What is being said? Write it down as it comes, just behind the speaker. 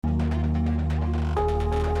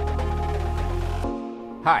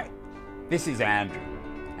Hi, this is Andrew,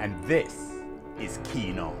 and this is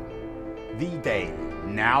Keen On, the daily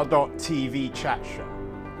Now.tv chat show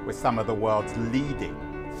with some of the world's leading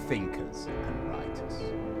thinkers and writers.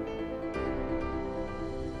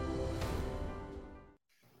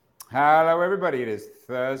 Hello, everybody. It is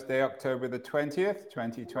Thursday, October the 20th,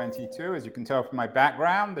 2022. As you can tell from my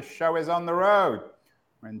background, the show is on the road.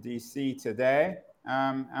 We're in DC today,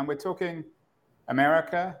 and we're talking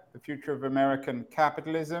America, the future of American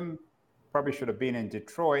capitalism. Probably should have been in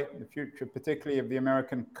Detroit, the future particularly of the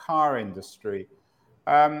American car industry.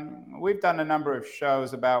 We've done a number of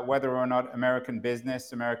shows about whether or not American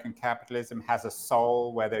business, American capitalism has a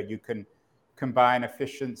soul, whether you can combine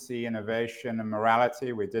efficiency, innovation, and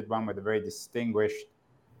morality. We did one with a very distinguished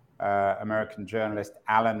American journalist,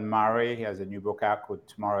 Alan Murray. He has a new book out called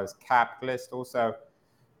Tomorrow's Capitalist. Also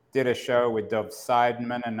did a show with Dov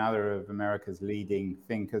Seidman, another of America's leading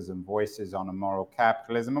thinkers and voices on immoral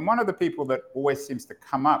capitalism. And one of the people that always seems to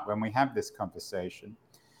come up when we have this conversation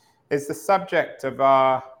is the subject of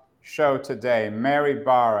our show today, Mary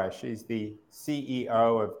Barra. She's the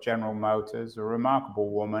CEO of General Motors, a remarkable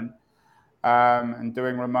woman, and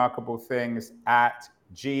doing remarkable things at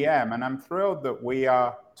GM. And I'm thrilled that we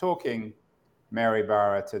are talking Mary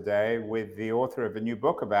Barra today with the author of a new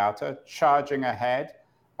book about her, Charging Ahead.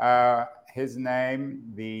 His name,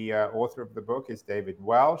 the author of the book, is David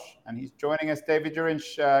Welsh, and he's joining us. David, you're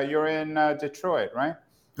in Detroit, right?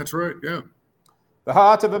 That's right, yeah. The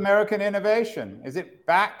heart of American innovation. Is it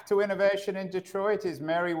back to innovation in Detroit? Is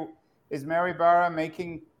Mary Barra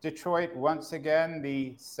making Detroit once again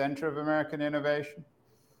the center of American innovation?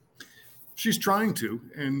 She's trying to,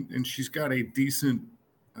 and she's got a decent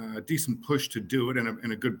push to do it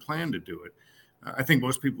and a good plan to do it. I think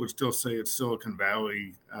most people would still say it's Silicon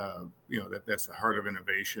Valley, that's the heart of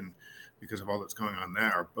innovation because of all that's going on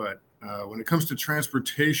there. But when it comes to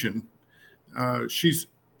transportation, she's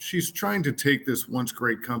trying to take this once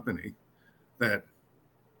great company that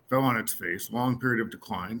fell on its face, long period of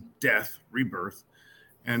decline, death, rebirth,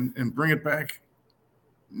 and bring it back,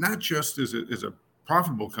 not just as a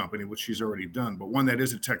profitable company, which she's already done, but one that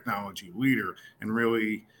is a technology leader and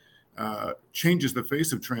really changes the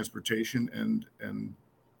face of transportation and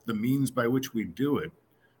the means by which we do it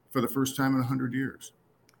for the first time in 100 years.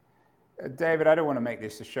 David, I don't want to make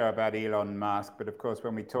this a show about Elon Musk, but of course,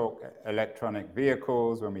 when we talk electronic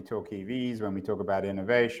vehicles, when we talk EVs, when we talk about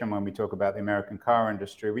innovation, when we talk about the American car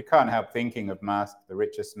industry, we can't help thinking of Musk, the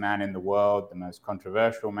richest man in the world, the most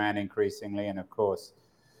controversial man increasingly, and of course,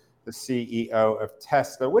 the CEO of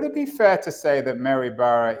Tesla. Would it be fair to say that Mary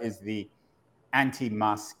Barra is the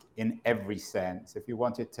anti-Musk in every sense, if you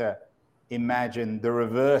wanted to imagine the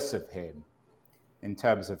reverse of him in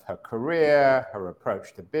terms of her career, her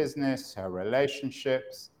approach to business, her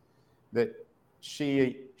relationships, that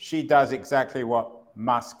she does exactly what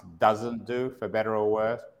Musk doesn't do, for better or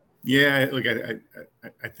worse? Yeah, look,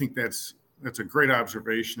 I think that's a great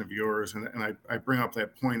observation of yours, and I bring up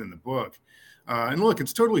that point in the book. And look,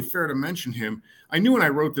 it's totally fair to mention him. I knew when I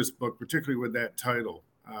wrote this book, particularly with that title,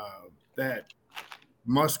 that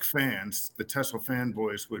Musk fans, the Tesla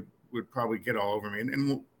fanboys, would probably get all over me.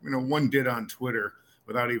 And one did on Twitter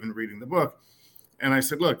without even reading the book. And I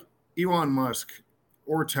said, look, Elon Musk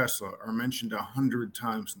or Tesla are mentioned 100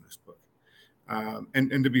 times in this book.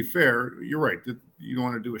 And to be fair, you're right, that you don't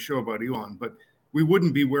want to do a show about Elon, but we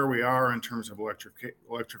wouldn't be where we are in terms of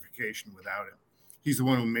electrification without him. He's the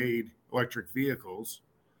one who made electric vehicles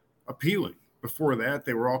appealing. Before that,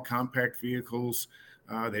 they were all compact vehicles.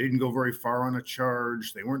 They didn't go very far on a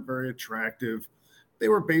charge. They weren't very attractive. They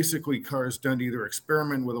were basically cars done to either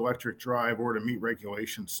experiment with electric drive or to meet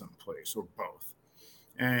regulations someplace, or both.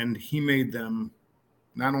 And he made them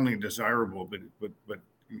not only desirable, but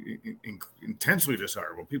intensely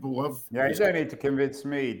desirable. People love. Yeah, you don't need to convince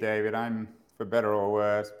me, David. I'm, for better or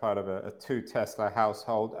worse, part of a two Tesla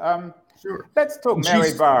household. Sure. Let's talk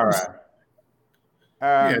Mary Barra.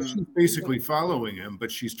 She's basically following him,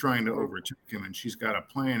 but she's trying to overtake him, and she's got a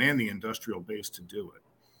plan and the industrial base to do it.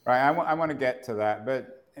 Right, I want to get to that,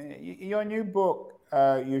 but your new book,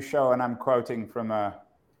 you show, and I'm quoting from a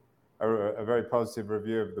very positive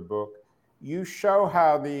review of the book, you show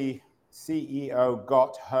how the CEO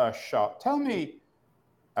got her shot. Tell me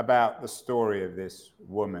about the story of this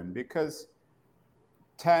woman, because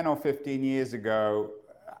 10 or 15 years ago,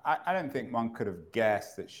 I don't think one could have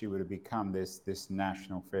guessed that she would have become this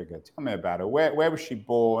national figure. Tell me about her. Where was she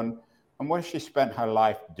born, and what has she spent her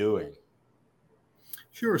life doing?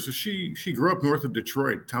 Sure. So she grew up north of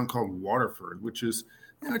Detroit, a town called Waterford, which is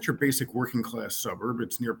not your basic working class suburb.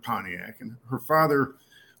 It's near Pontiac. And her father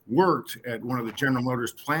worked at one of the General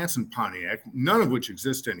Motors plants in Pontiac, none of which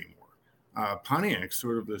exist anymore. Pontiac's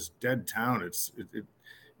sort of this dead town.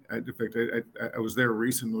 In fact, I was there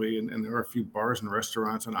recently, and there are a few bars and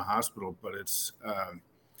restaurants and a hospital, but it's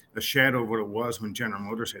a shadow of what it was when General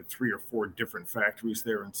Motors had 3 or 4 different factories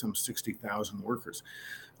there and some 60,000 workers.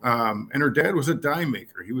 And her dad was a die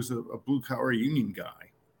maker. He was a blue-collar union guy.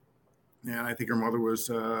 And I think her mother was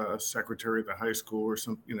a secretary at the high school or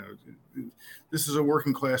something. You know, this is a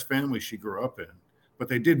working-class family she grew up in, but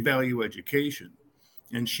they did value education.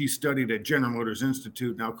 And she studied at General Motors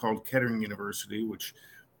Institute, now called Kettering University, which,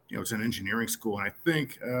 you know, it's an engineering school. And I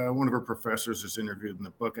think one of her professors is interviewed in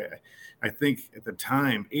the book. I think at the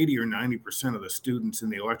time, 80 or 90% of the students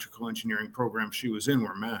in the electrical engineering program she was in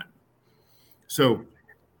were men. So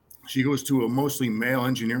she goes to a mostly male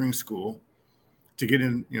engineering school to get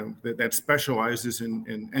in, you know, that specializes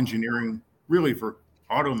in engineering, really for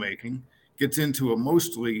automaking, gets into a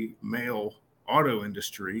mostly male auto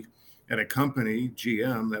industry at a company,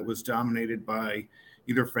 GM, that was dominated by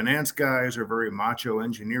either finance guys or very macho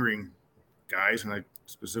engineering guys. And I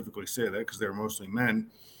specifically say that because they're mostly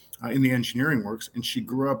men in the engineering works. And she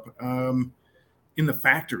grew up in the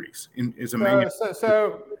factories as a manufacturer.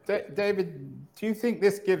 So, David, do you think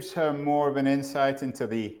this gives her more of an insight into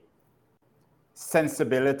the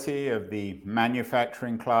sensibility of the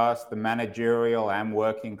manufacturing class, the managerial and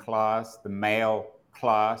working class, the male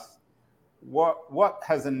class? What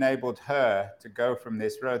has enabled her to go from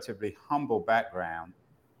this relatively humble background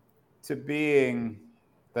to being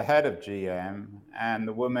the head of GM and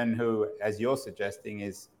the woman who, as you're suggesting,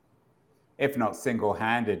 is, if not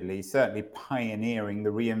single-handedly, certainly pioneering the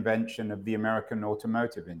reinvention of the American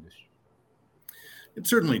automotive industry? It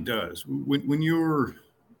certainly does. When you're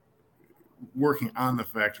working on the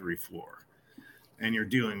factory floor and you're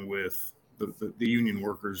dealing with the union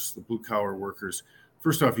workers, the blue-collar workers,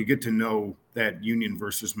 first off, you get to know that union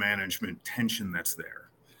versus management tension that's there.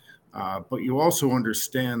 But you also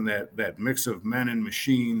understand that mix of men and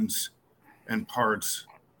machines and parts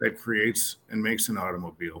that creates and makes an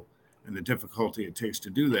automobile and the difficulty it takes to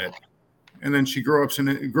do that. And then she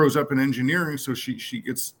grows up in engineering, so she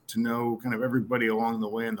gets to know kind of everybody along the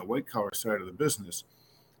way on the white collar side of the business.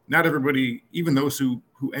 Not everybody, even those who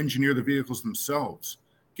engineer the vehicles themselves,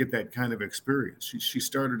 get that kind of experience. She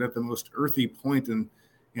started at the most earthy point in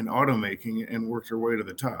automaking and worked her way to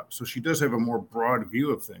the top. So she does have a more broad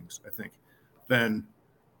view of things, I think, than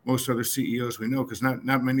most other CEOs we know, because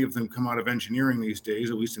not many of them come out of engineering these days,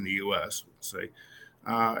 at least in the U.S., let's say,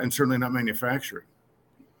 and certainly not manufacturing.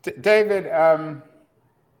 David, Alan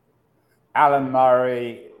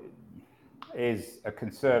Murray is a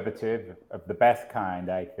conservative of the best kind,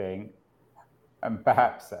 I think. And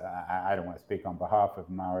perhaps, I don't want to speak on behalf of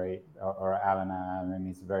Murray or Alan. I mean,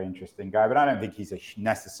 he's a very interesting guy, but I don't think he's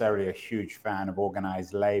necessarily a huge fan of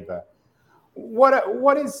organized labor. What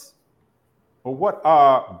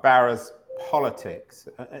are Barra's politics,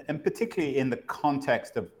 and particularly in the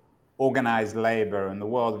context of organized labor and the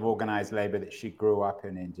world of organized labor that she grew up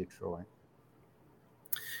in Detroit?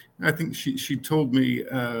 I think she told me,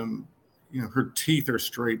 her teeth are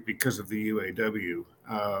straight because of the UAW.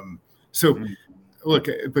 Look,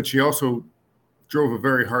 but she also drove a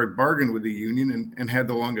very hard bargain with the union and had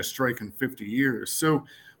the longest strike in 50 years. So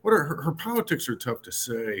her politics are tough to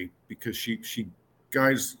say because she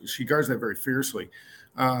guards that very fiercely.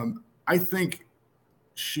 I think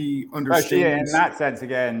she understands. She, in that sense,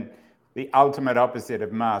 again, the ultimate opposite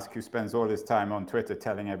of Musk, who spends all his time on Twitter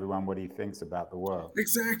telling everyone what he thinks about the world.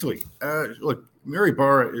 Exactly. Look, Mary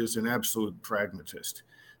Barra is an absolute pragmatist.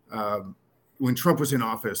 When Trump was in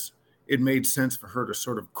office, it made sense for her to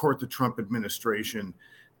sort of court the Trump administration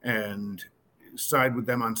and side with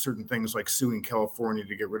them on certain things like suing California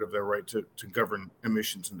to get rid of their right to govern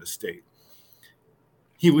emissions in the state.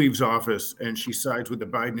 He leaves office and she sides with the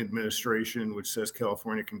Biden administration, which says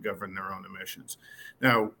California can govern their own emissions.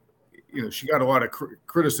 Now, she got a lot of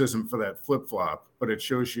criticism for that flip-flop, but it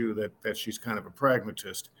shows you that she's kind of a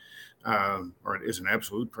pragmatist, or is an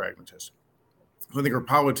absolute pragmatist. I think her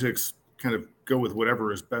politics kind of go with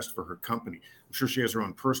whatever is best for her company. I'm sure she has her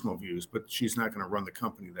own personal views, but she's not going to run the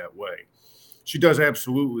company that way. She does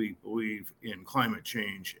absolutely believe in climate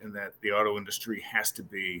change and that the auto industry has to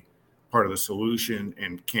be part of the solution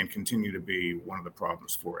and can't continue to be one of the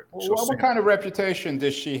problems for it. What kind of reputation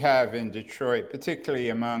does she have in Detroit, particularly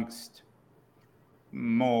amongst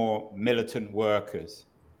more militant workers?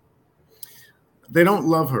 They don't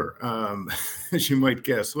love her, as you might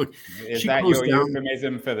guess. Look, is that your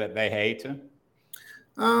euphemism for that they hate her?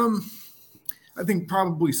 I think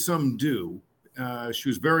probably some do. She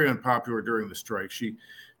was very unpopular during the strike. She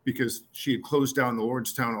because she had closed down the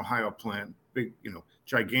Lordstown, Ohio plant, big,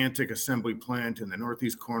 gigantic assembly plant in the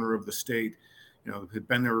northeast corner of the state. Had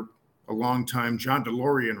been there a long time. John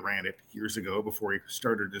DeLorean ran it years ago before he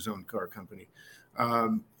started his own car company.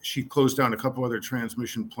 She closed down a couple other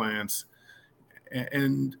transmission plants,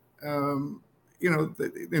 and did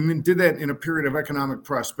that in a period of economic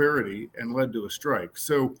prosperity and led to a strike.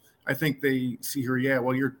 So I think they see her, yeah,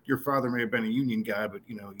 well, your father may have been a union guy, but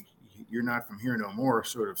you're not from here no more,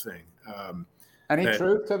 sort of thing. Any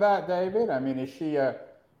truth to that, David? I mean, is she a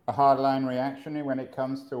hardline reactionary when it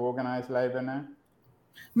comes to organized labor now?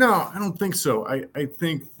 No, I don't think so. I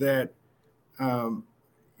think that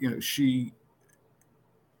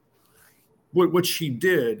what she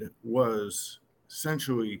did was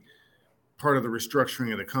essentially part of the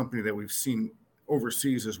restructuring of the company that we've seen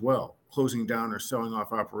overseas as well, closing down or selling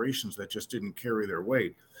off operations that just didn't carry their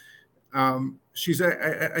weight.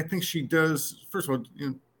 I think she does. First of all,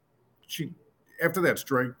 after that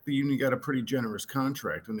strike, the union got a pretty generous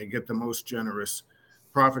contract, and they get the most generous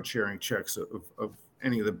profit sharing checks of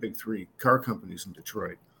any of the big three car companies in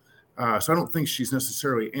Detroit. So I don't think she's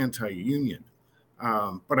necessarily anti-union,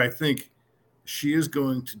 but I think she is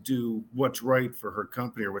going to do what's right for her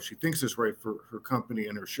company, or what she thinks is right for her company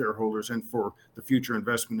and her shareholders, and for the future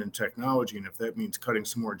investment in technology. And if that means cutting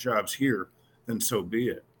some more jobs here, then so be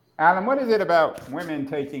it. Alan, what is it about women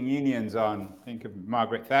taking unions on? Think of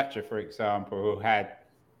Margaret Thatcher, for example, who had,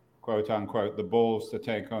 quote unquote, the balls to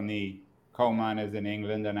take on the coal miners in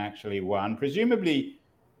England and actually won. Presumably,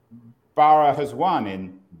 Barra has won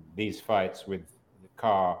in these fights with the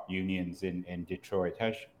car unions in Detroit,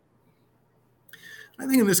 has she? I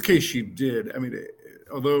think in this case she did. I mean,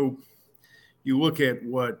 although you look at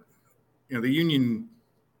what, the union,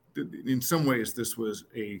 in some ways, this was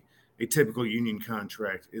a typical union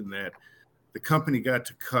contract in that the company got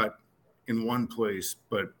to cut in one place,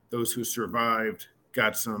 but those who survived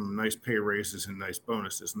got some nice pay raises and nice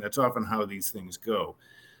bonuses. And that's often how these things go.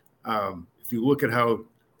 If you look at how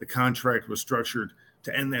the contract was structured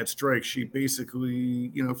to end that strike, she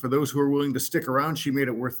basically, for those who are willing to stick around, she made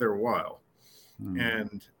it worth their while.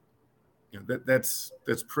 And that's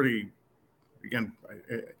pretty, again,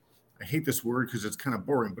 I hate this word because it's kind of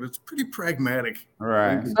boring, but it's pretty pragmatic.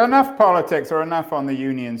 Right. So enough politics, or enough on the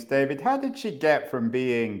unions, David. How did she get from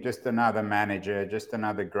being just another manager, just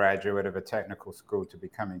another graduate of a technical school, to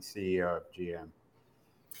becoming CEO of GM?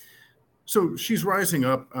 So she's rising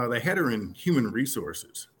up. They had her in human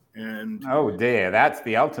resources. And oh dear, that's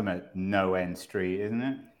the ultimate no-end street, isn't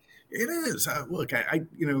it? It is. Look, I've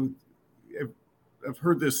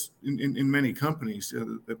heard this in many companies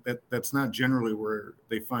that's not generally where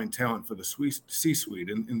they find talent for the C-suite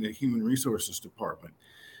in the human resources department.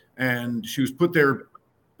 And she was put there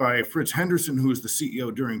by Fritz Henderson, who was the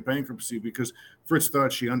CEO during bankruptcy, because Fritz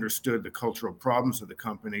thought she understood the cultural problems of the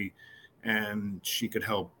company and she could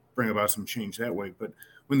help bring about some change that way. But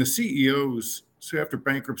when the CEOs, so after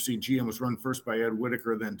bankruptcy, GM was run first by Ed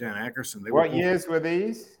Whittaker, then Dan Akerson. What years were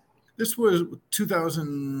these? This was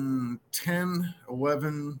 2010,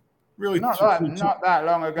 11, really. Not that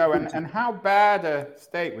long ago. And how bad a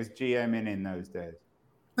state was GM in those days?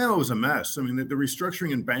 Well, it was a mess. I mean, the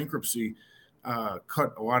restructuring and bankruptcy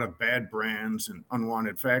cut a lot of bad brands and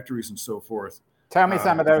unwanted factories and so forth. Tell me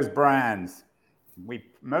some of those brands.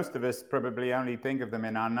 Most of us probably only think of them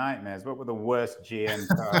in our nightmares. What were the worst GM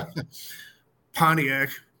cars? Pontiac.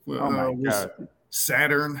 Oh my God.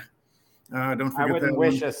 Saturn. Don't forget. I wouldn't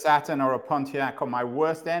wish a Saturn or a Pontiac on my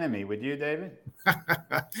worst enemy. Would you, David?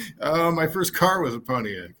 My first car was a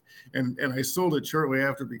Pontiac, and I sold it shortly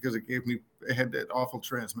after because it had that awful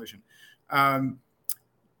transmission. Saab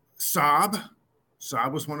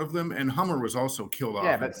was one of them, and Hummer was also killed off.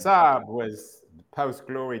 Yeah, but Saab was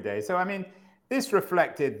post-glory days. So, I mean, this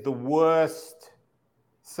reflected the worst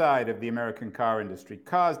side of the American car industry.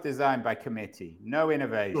 Cars designed by committee, no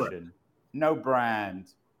innovation, Correct. No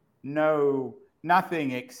brand,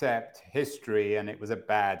 nothing except history, and it was a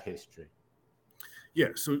bad history. Yeah,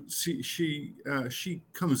 so she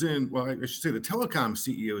comes in. Well, I should say the telecom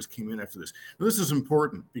CEOs came in after this. Now, this is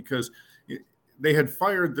important because they had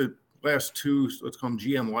fired the last two, let's call them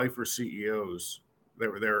GM lifer CEOs that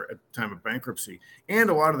were there at the time of bankruptcy, and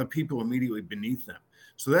a lot of the people immediately beneath them.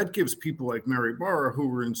 So that gives people like Mary Barra, who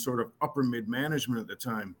were in sort of upper mid-management at the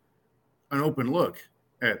time, an open look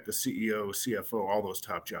at the CEO, CFO, all those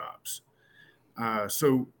top jobs.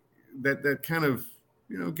 So that kind of,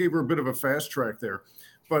 gave her a bit of a fast track there.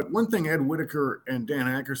 But one thing Ed Whittaker and Dan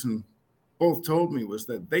Akerson both told me was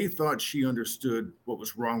that they thought she understood what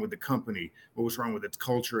was wrong with the company, what was wrong with its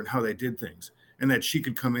culture, and how they did things. and that she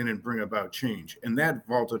could come in and bring about change. And that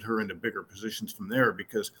vaulted her into bigger positions from there,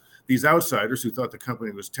 because these outsiders who thought the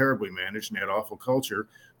company was terribly managed and had awful culture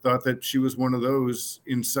thought that she was one of those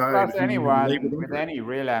inside. Plus, anyone with any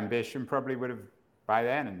real ambition probably would have by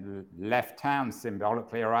then left town,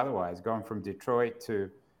 symbolically or otherwise, gone from Detroit to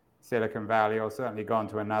Silicon Valley, or certainly gone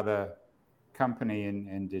to another company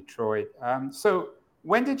in Detroit. So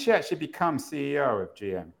when did she actually become CEO of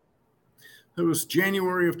GM? It was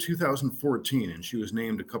January of 2014, and she was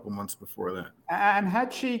named a couple months before that. And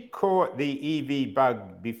had she caught the EV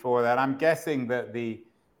bug before that? I'm guessing that the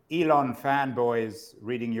Elon fanboys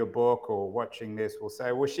reading your book or watching this will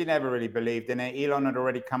say, well, she never really believed in it. Elon had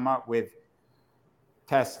already come up with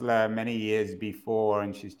Tesla many years before,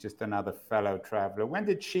 and she's just another fellow traveler. When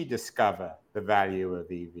did she discover the value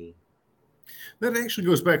of EV? That actually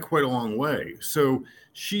goes back quite a long way. So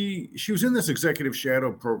she was in this executive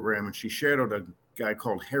shadow program, and she shadowed a guy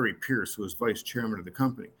called Harry Pierce, who was vice chairman of the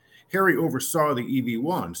company. Harry oversaw the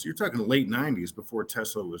EV1. So you're talking late 90s, before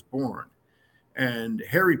Tesla was born. And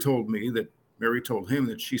Harry told me that Mary told him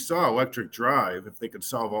that she saw electric drive, if they could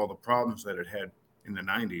solve all the problems that it had in the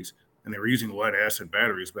 90s, and they were using lead acid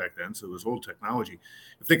batteries back then, so it was old technology.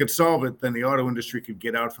 If they could solve it, then the auto industry could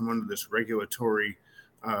get out from under this regulatory,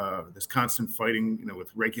 this constant fighting,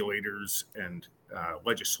 with regulators and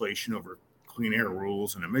legislation over clean air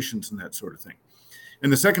rules and emissions and that sort of thing.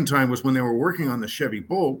 And the second time was when they were working on the Chevy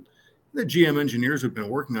Bolt. The GM engineers who'd been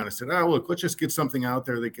working on it said, oh, look, let's just get something out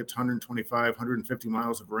there that gets 125, 150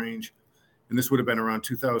 miles of range. And this would have been around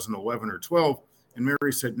 2011 or 12. And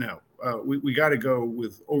Mary said, no, we got to go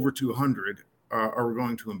with over 200, or we're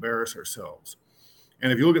going to embarrass ourselves.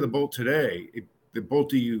 And if you look at the Bolt today, the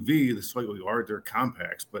Bolt EUV, the slightly larger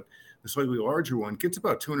compacts, but the slightly larger one gets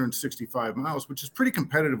about 265 miles, which is pretty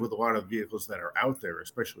competitive with a lot of vehicles that are out there,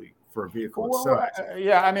 especially for a vehicle its size.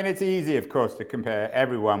 Yeah, I mean, it's easy, of course, to compare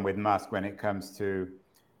everyone with Musk when it comes to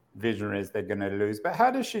visionaries they're going to lose. But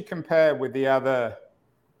how does she compare with the other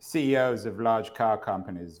CEOs of large car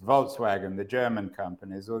companies, Volkswagen, the German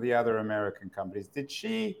companies, or the other American companies? Did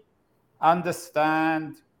she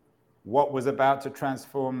understand what was about to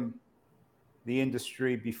transform the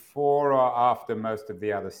industry before or after most of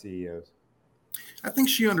the other CEOs? I think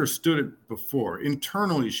she understood it before.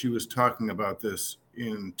 Internally, she was talking about this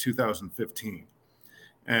in 2015.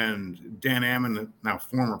 And Dan Ammann, now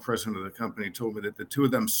former president of the company, told me that the two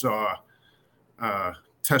of them saw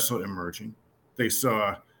Tesla emerging. They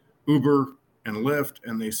saw Uber and Lyft,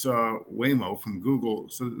 and they saw Waymo from Google.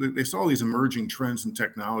 So they saw these emerging trends and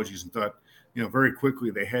technologies and thought, very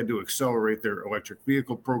quickly they had to accelerate their electric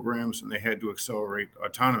vehicle programs, and they had to accelerate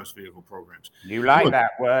autonomous vehicle programs. You like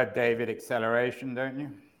that word, David, acceleration, don't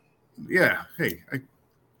you? Yeah. Hey,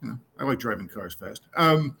 I like driving cars fast.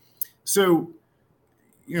 So,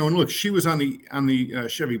 and look, she was on the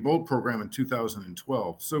Chevy Bolt program in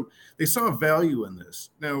 2012. So they saw value in this.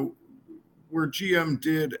 Now, where GM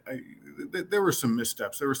did, there were some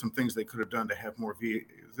missteps. There were some things they could have done to have more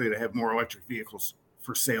electric vehicles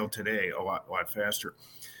for sale today a lot faster.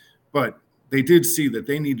 But they did see that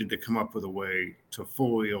they needed to come up with a way to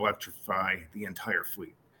fully electrify the entire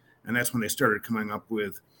fleet. And that's when they started coming up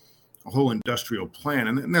with a whole industrial plan.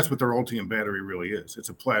 And that's what their Ultium battery really is. It's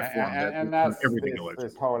a platform and that's everything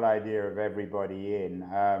this whole idea of everybody in.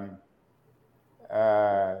 I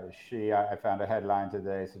found a headline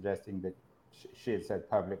today suggesting that she had said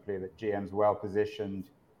publicly that GM's well positioned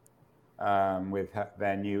with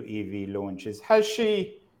their new EV launches. Has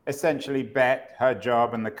she essentially bet her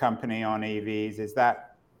job and the company on EVs? Is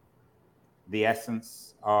that the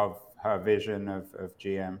essence of her vision of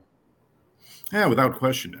GM? Yeah, without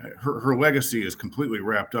question. Her legacy is completely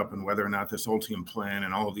wrapped up in whether or not this Ultium plan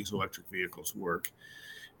and all of these electric vehicles work,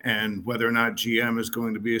 and whether or not GM is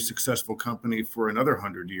going to be a successful company for another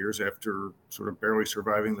 100 years after sort of barely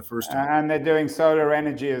surviving the first time. And they're doing solar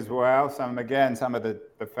energy as well. Some of the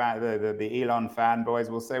Elon fanboys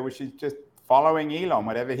will say, well, she's just following Elon.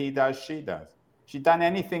 Whatever he does, she does. She's done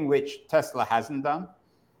anything which Tesla hasn't done?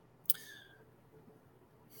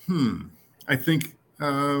 I think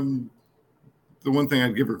the one thing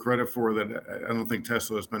I'd give her credit for that I don't think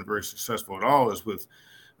Tesla has been very successful at all is with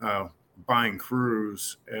buying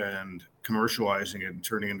Cruise and commercializing it and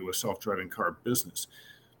turning it into a self-driving car business.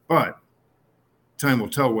 But time will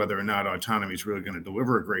tell whether or not autonomy is really going to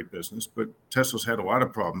deliver a great business. But Tesla's had a lot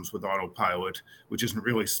of problems with autopilot, which isn't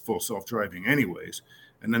really full self-driving anyways.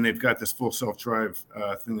 And then they've got this full self-drive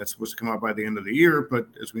thing that's supposed to come out by the end of the year. But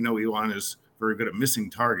as we know, Elon is very good at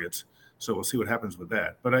missing targets. So we'll see what happens with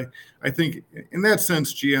that. But I think in that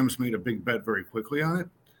sense, GM's made a big bet very quickly on it.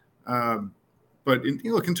 But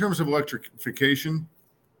in terms of electrification,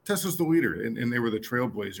 Tesla's the leader, and they were the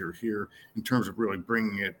trailblazer here in terms of really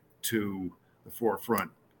bringing it to the forefront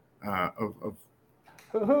of.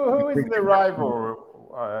 Who is the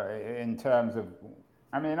rival in terms of?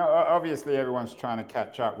 I mean, obviously everyone's trying to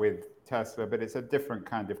catch up with Tesla, but it's a different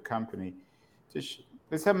kind of company.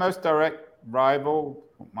 Is her most direct rival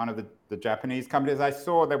one of the Japanese companies? I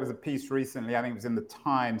saw there was a piece recently, I think it was in the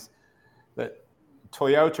Times, that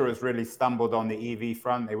Toyota has really stumbled on the EV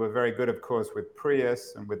front. They were very good, of course, with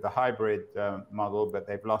Prius and with the hybrid model, but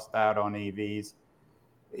they've lost out on EVs.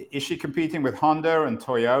 Is she competing with Honda and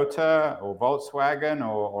Toyota or Volkswagen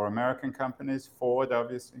or American companies, Ford,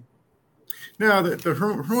 obviously? Now,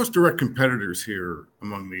 her most direct competitors here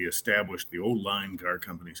among the established, the old line car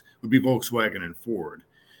companies would be Volkswagen and Ford.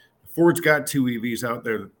 Ford's got two EVs out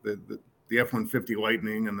there, the F-150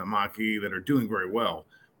 Lightning and the Mach-E, that are doing very well,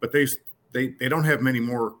 but they don't have many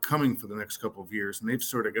more coming for the next couple of years, and they've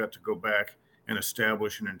sort of got to go back and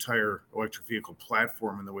establish an entire electric vehicle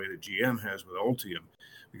platform in the way that GM has with Ultium,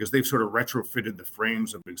 because they've sort of retrofitted the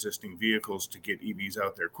frames of existing vehicles to get EVs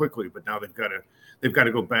out there quickly. But now they've got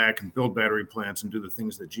to go back and build battery plants and do the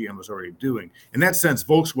things that GM was already doing. In that sense,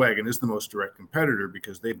 Volkswagen is the most direct competitor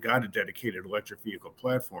because they've got a dedicated electric vehicle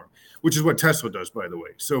platform, which is what Tesla does, by the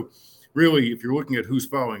way. So really, if you're looking at who's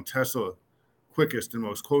following Tesla quickest and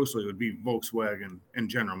most closely, it would be Volkswagen and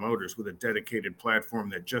General Motors with a dedicated platform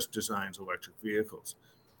that just designs electric vehicles.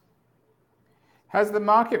 Has the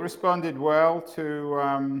market responded well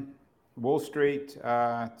to Wall Street,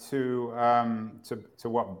 to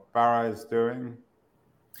what Barra is doing?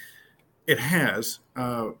 It has.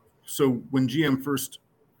 So when GM first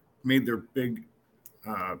made their big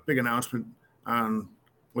announcement on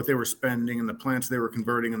what they were spending and the plants they were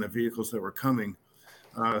converting and the vehicles that were coming,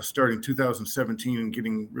 starting 2017 and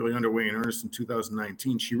getting really underway in earnest in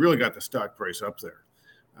 2019, she really got the stock price up there.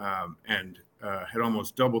 And had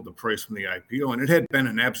almost doubled the price from the IPO, and it had been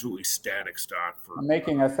an absolutely static stock for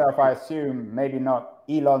making herself, I assume, maybe not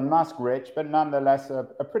Elon Musk rich, but nonetheless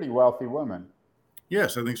a pretty wealthy woman.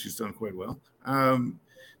 Yes, I think she's done quite well.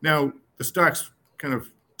 Now the stock's kind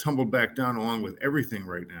of tumbled back down along with everything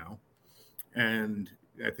right now, and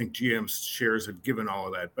I think GM's shares have given all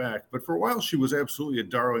of that back. But for a while, she was absolutely a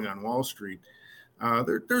darling on Wall Street.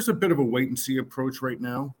 There's a bit of a wait and see approach right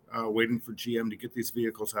now, waiting for GM to get these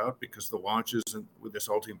vehicles out because the launches with this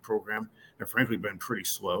Ultium program have frankly been pretty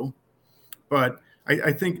slow. But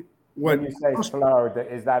I think when you say slow,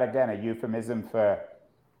 is that again a euphemism for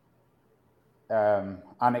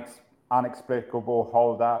unexplicable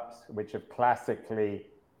holdups, which have classically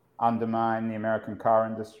undermined the American car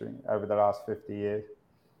industry over the last 50 years?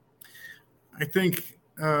 I think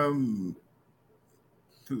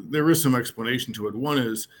there is some explanation to it. One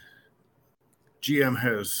is GM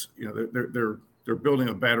has, they're building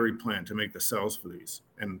a battery plant to make the cells for these,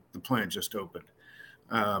 and the plant just opened.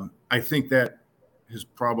 I think that has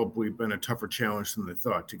probably been a tougher challenge than they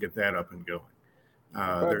thought to get that up and going.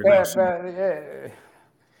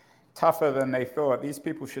 Tougher than they thought. These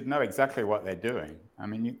people should know exactly what they're doing. I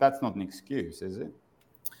mean, that's not an excuse, is it?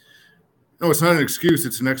 No, it's not an excuse.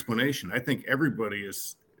 It's an explanation. I think everybody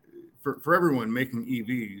is, for everyone, making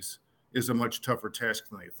EVs is a much tougher task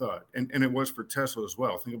than they thought. And it was for Tesla as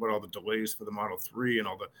well. Think about all the delays for the Model 3 and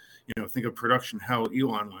all the, think of production, how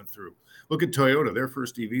Elon went through. Look at Toyota, their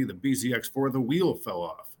first EV, the BZX4, the wheel fell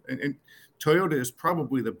off. And Toyota is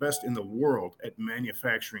probably the best in the world at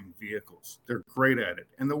manufacturing vehicles. They're great at it.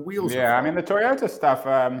 And the wheels. Yeah, I mean, the Toyota stuff,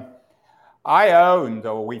 I owned,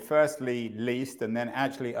 or we firstly leased and then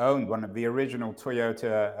actually owned one of the original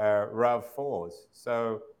Toyota RAV4s.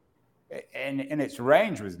 So, and its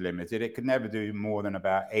range was limited. It could never do more than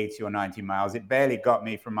about 80 or 90 miles. It barely got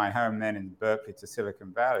me from my home then in Berkeley to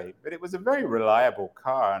Silicon Valley, but it was a very reliable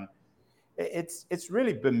car. And it's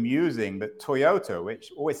really bemusing that Toyota,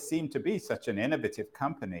 which always seemed to be such an innovative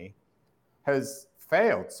company, has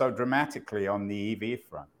failed so dramatically on the EV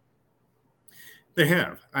front. They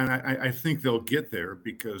have, and I think they'll get there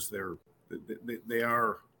because they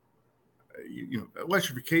are,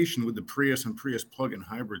 electrification with the Prius and Prius plug-in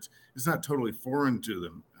hybrids is not totally foreign to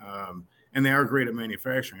them, and they are great at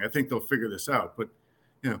manufacturing. I think they'll figure this out. But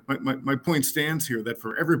my point stands here that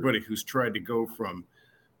for everybody who's tried to go from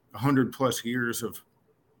 100 plus years of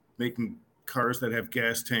making cars that have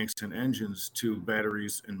gas tanks and engines to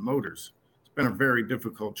batteries and motors, it's been a very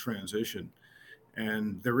difficult transition.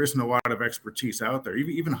 And there isn't a lot of expertise out there,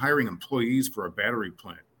 even hiring employees for a battery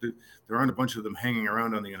plant. There aren't a bunch of them hanging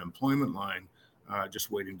around on the unemployment line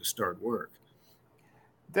just waiting to start work.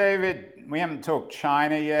 David, we haven't talked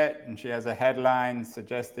China yet, and she has a headline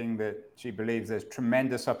suggesting that she believes there's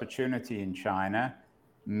tremendous opportunity in China.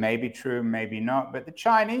 Maybe true, maybe not. But the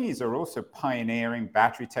Chinese are also pioneering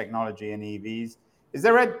battery technology in EVs. Is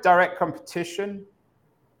there a direct competition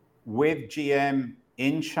with GM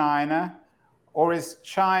in China? Or is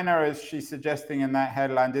China, as she's suggesting in that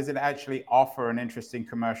headline, does it actually offer an interesting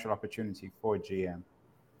commercial opportunity for GM?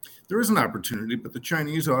 There is an opportunity, but the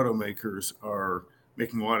Chinese automakers are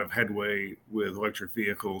making a lot of headway with electric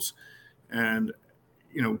vehicles. And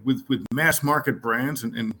with mass market brands,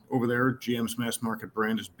 and over there, GM's mass market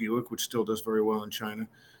brand is Buick, which still does very well in China.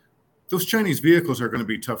 Those Chinese vehicles are going to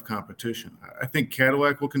be tough competition. I think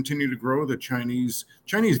Cadillac will continue to grow. The Chinese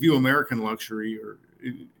view American luxury, or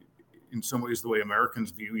in some ways the way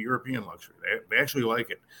Americans view European luxury. They actually like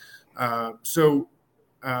it.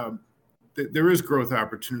 There is growth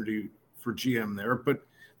opportunity for GM there, but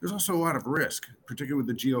there's also a lot of risk, particularly with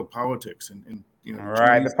the geopolitics and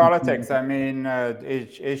right, the politics. I mean,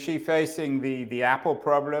 is she facing the Apple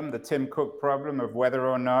problem, the Tim Cook problem of whether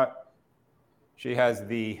or not she has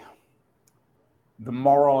the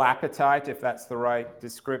moral appetite, if that's the right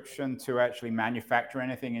description, to actually manufacture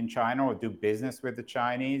anything in China or do business with the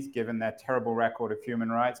Chinese, given their terrible record of human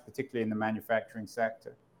rights, particularly in the manufacturing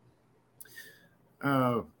sector?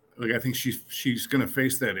 Look, I think she's going to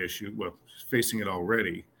face that issue. Well, she's facing it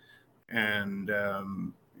already, and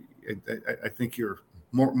I think your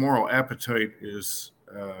moral appetite is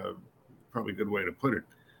probably a good way to put it.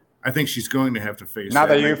 I think she's going to have to face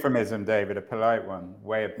another euphemism, David, a polite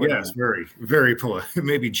way of putting it. Yes, very, very polite,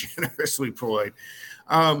 maybe generously polite.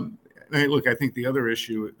 Look, I think the other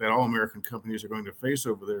issue that all American companies are going to face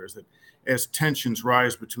over there is that as tensions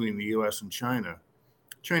rise between the U.S. and China,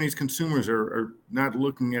 Chinese consumers are not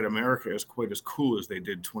looking at America as quite as cool as they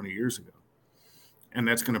did 20 years ago. And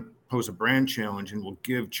that's going to pose a brand challenge and will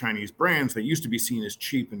give Chinese brands that used to be seen as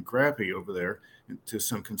cheap and crappy over there to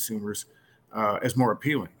some consumers as more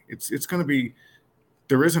appealing. It's going to be,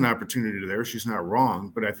 there is an opportunity there. She's not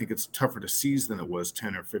wrong, but I think it's tougher to seize than it was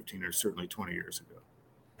 10 or 15 or certainly 20 years ago.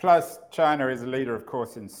 Plus, China is a leader, of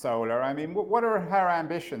course, in solar. I mean, what are her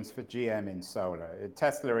ambitions for GM in solar?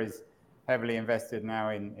 Tesla is heavily invested now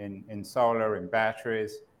in solar, in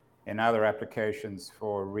batteries, in other applications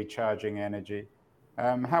for recharging energy.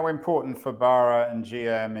 How important for Barra and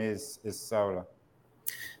GM is solar?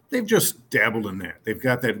 They've just dabbled in that. They've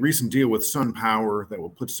got that recent deal with SunPower that will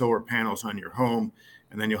put solar panels on your home,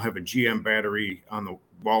 and then you'll have a GM battery on the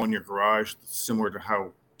wall in your garage, similar to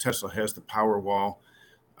how Tesla has the Powerwall.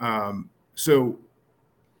 And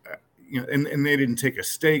they didn't take a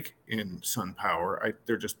stake in SunPower.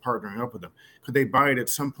 They're just partnering up with them. Could they buy it at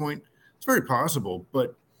some point? It's very possible,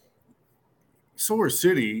 but Solar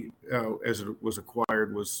City, as it was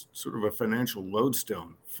acquired, was sort of a financial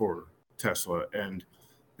lodestone for Tesla, and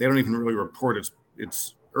they don't even really report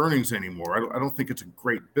its earnings anymore. I don't think it's a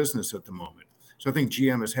great business at the moment. So I think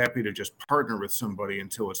GM is happy to just partner with somebody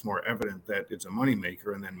until it's more evident that it's a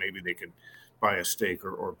moneymaker, and then maybe they could buy a stake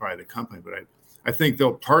or buy the company. But I think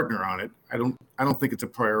they'll partner on it. I don't think it's a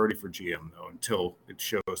priority for GM though until it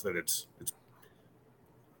shows that it's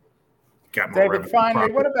got more. David,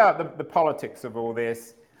 finally, what about the politics of all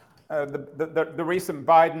this? The recent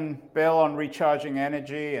Biden bill on recharging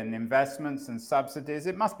energy and investments and subsidies,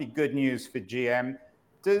 it must be good news for GM.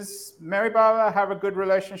 Does Mary Barra have a good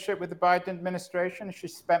relationship with the Biden administration? Has she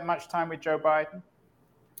spent much time with Joe Biden?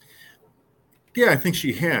 Yeah, I think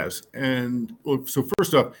she has. And so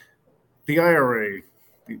first off, the IRA,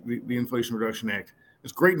 the Inflation Reduction Act,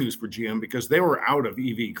 is great news for GM because they were out of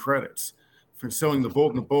EV credits for selling the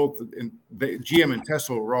Bolt and the Bolt. And GM and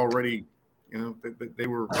Tesla were already, they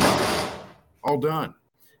were all done.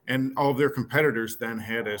 And all of their competitors then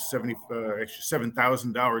had a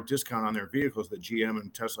 $7,000 discount on their vehicles that GM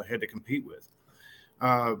and Tesla had to compete with.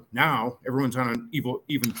 Now everyone's on an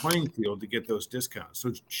even playing field to get those discounts.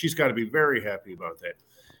 So she's got to be very happy about that.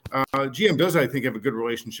 GM does, I think, have a good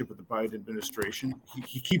relationship with the Biden administration.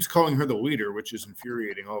 He keeps calling her the leader, which is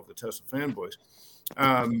infuriating all of the Tesla fanboys.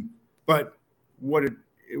 But what it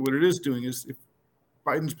is doing is, if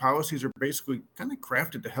Biden's policies are basically kind of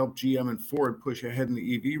crafted to help GM and Ford push ahead in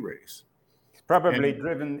the EV race. It's probably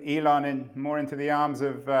driven Elon more into the arms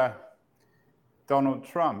of Donald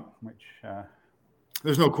Trump, which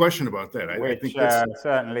there's no question about that. I think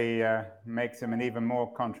certainly makes him an even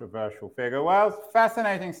more controversial figure. Well,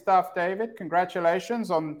 fascinating stuff, David. Congratulations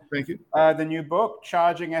on Thank you. The new book,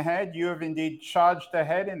 Charging Ahead. You have indeed charged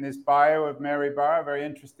ahead in this bio of Mary Barra, a very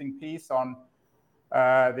interesting piece on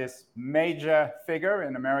this major figure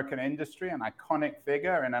in American industry, an iconic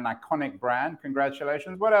figure in an iconic brand.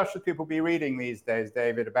 Congratulations. What else should people be reading these days,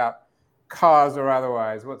 David, about cars or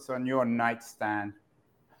otherwise? What's on your nightstand?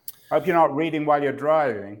 Hope you're not reading while you're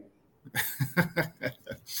driving.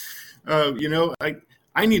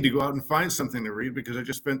 I need to go out and find something to read because I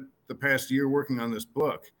just spent the past year working on this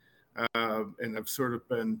book. And I've sort of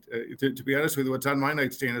been, to be honest with you, what's on my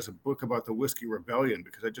nightstand is a book about the Whiskey Rebellion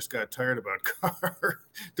because I just got tired about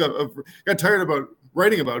got tired about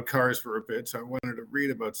writing about cars for a bit, so I wanted to read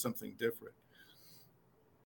about something different.